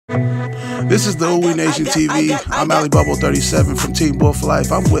This is the Ooey Nation TV. I'm Ali Bubble 37 from Team Wolf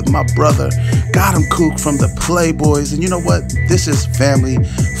Life. I'm with my brother, Got him Kook from the Playboys. And you know what? This is family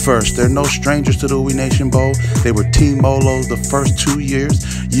first. They're no strangers to the Ooey Nation Bowl. They were Team Molos the first 2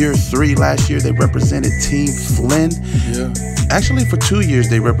 years. Year 3 last year, they represented Team Flynn. Yeah. Actually, for 2 years,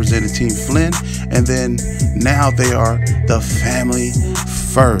 they represented Team Flynn. And then now they are the family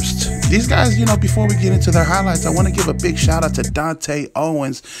first. These guys, you know, before we get into their highlights, I want to give a big shout out to Dante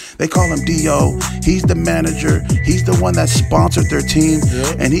Owens. They call him D.O. He's the manager. He's the one that sponsored their team.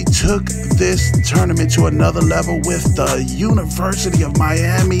 Yep. And he took this tournament to another level with the University of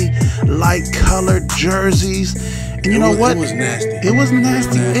Miami light colored jerseys. And you know what? It was nasty. It was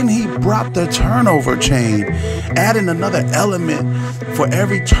nasty. And he brought the turnover chain, adding another element for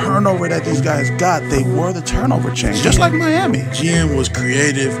every turnover that these guys got. They wore the turnover chain, just like Miami. GM was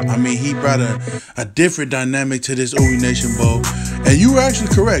creative. I mean, he brought a different dynamic to this Ooey Nation Bowl. And you were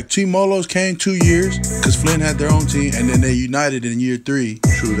actually correct. Team Molos came 2 years because Flynn had their own team, and then they united in year 3.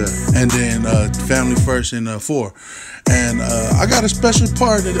 True that. And then family first in 4. And I got a special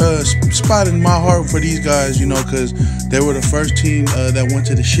spot in my heart for these guys, you know, because they were the first team that went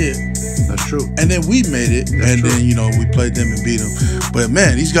to the shit. That's true. And then we made it, That's true. then, you know, we played them and beat them. But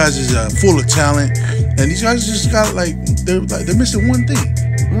man, these guys is full of talent, and these guys just got they're missing one thing.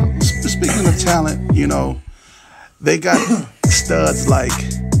 Well, speaking of talent, you know, they got studs like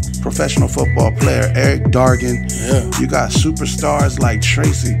professional football player Eric Dargan. Yeah. You got superstars like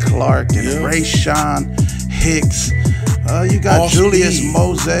Tracy Clark and Rayshawn Hicks. You got Julius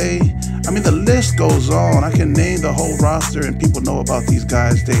Mose. I mean, the list goes on. I can name the whole roster, and people know about these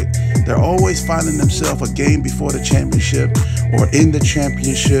guys. They're always finding themselves a game before the championship or in the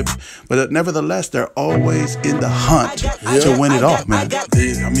championship. But nevertheless, they're always in the hunt to win it all, man.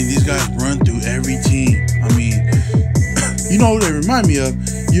 I mean, these guys run through every team. I mean, you know what they remind me of?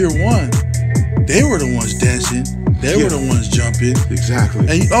 Year 1, they were the ones dancing. They were the ones jumping. Exactly.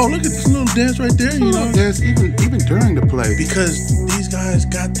 And look at this little dance right there. You know, dance even during the play. Because these guys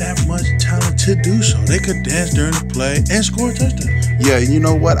got that much talent to do so. They could dance during the play and score a touchdown. Yeah, and you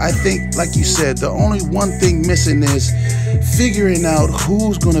know what? I think, like you said, the only one thing missing is figuring out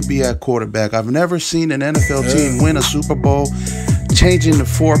who's going to be at quarterback. I've never seen an NFL team win a Super Bowl changing to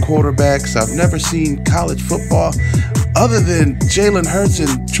 4 quarterbacks. I've never seen college football other than Jalen Hurts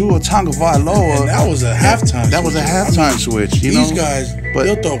and Tua Tagovailoa. And that was a halftime. That was a halftime switch. You these know? guys, but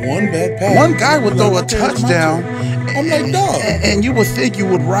they'll throw one bad pass. One guy would throw a touchdown. I'm like, dog. And you would think you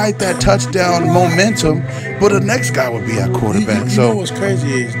would ride that touchdown momentum, but the next guy would be at quarterback. You know what's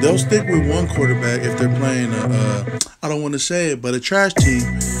crazy is they'll stick with one quarterback if they're playing I don't want to say it, but a trash team.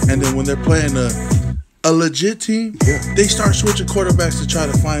 And then when they're playing a legit team, they start switching quarterbacks to try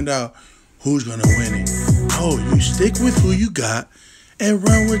to find out who's gonna win it. No, you stick with who you got and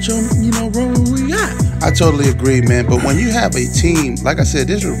run with run with who you got. I totally agree, man. But when you have a team, like I said,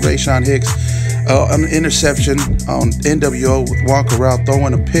 this was Rayshawn Hicks, an interception on NWO with Walker route,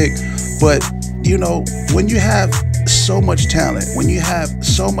 throwing a pick. But you know, when you have so much talent, when you have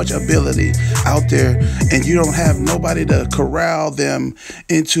so much ability out there, and you don't have nobody to corral them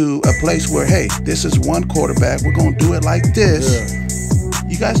into a place where, hey, this is one quarterback, we're gonna do it like this.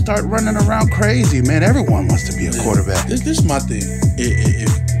 You guys start running around crazy, man. Everyone wants to be a quarterback. This is my thing. If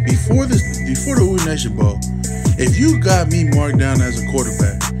before the Ooey Nation Bowl, if you got me marked down as a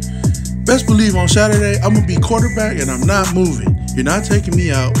quarterback, best believe on Saturday I'm gonna be quarterback and I'm not moving. You're not taking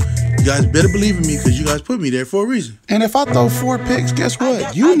me out. You guys better believe in me because you guys put me there for a reason. And if I throw 4 picks, guess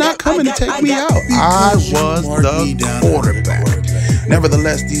what? You're not coming to take me out. I was the quarterback.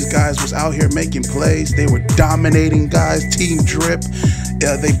 Nevertheless, these guys was out here making plays. They were dominating guys. Team Drip.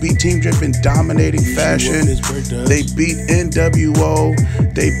 They beat Team Drip in dominating fashion. They beat NWO.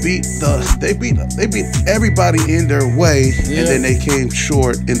 They beat everybody in their way, and then they came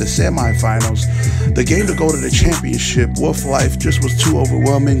short in the semifinals. The game to go to the championship, Wolf Life just was too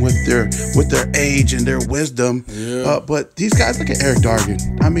overwhelming with their age and their wisdom. But these guys, look at Eric Dargan.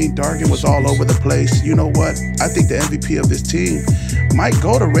 I mean, Dargan was all over the place. You know what? I think the MVP of this team might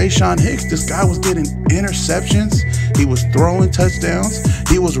go to Rayshawn Hicks. This guy was getting interceptions. He was throwing touchdowns.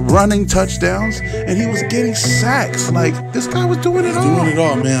 He was running touchdowns, and he was getting sacks. Like, this guy was doing it all. Doing it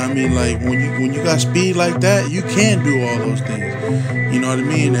all, man. I mean, like when you got speed like that, you can do all those things. You know what I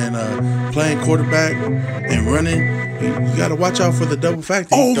mean? And playing quarterback and running, you got to watch out for the double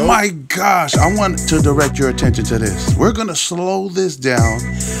factor. Oh my gosh! I want to direct your attention to this. We're gonna slow this down.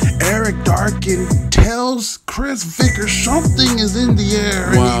 Eric Dargan tells Chris Vickers something is in the air,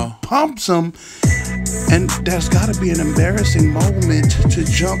 and he pumps him. And there's got to be an embarrassing moment to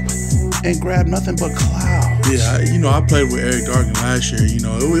jump and grab nothing but cloud. Yeah, I played with Eric Dargan last year.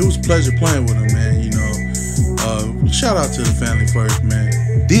 It was a pleasure playing with him, man. Shout out to the family first, man.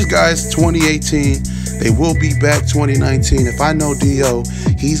 These guys, 2018, they will be back 2019. If I know D.O.,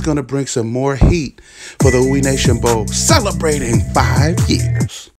 he's going to bring some more heat for the We Nation Bowl, celebrating 5 years.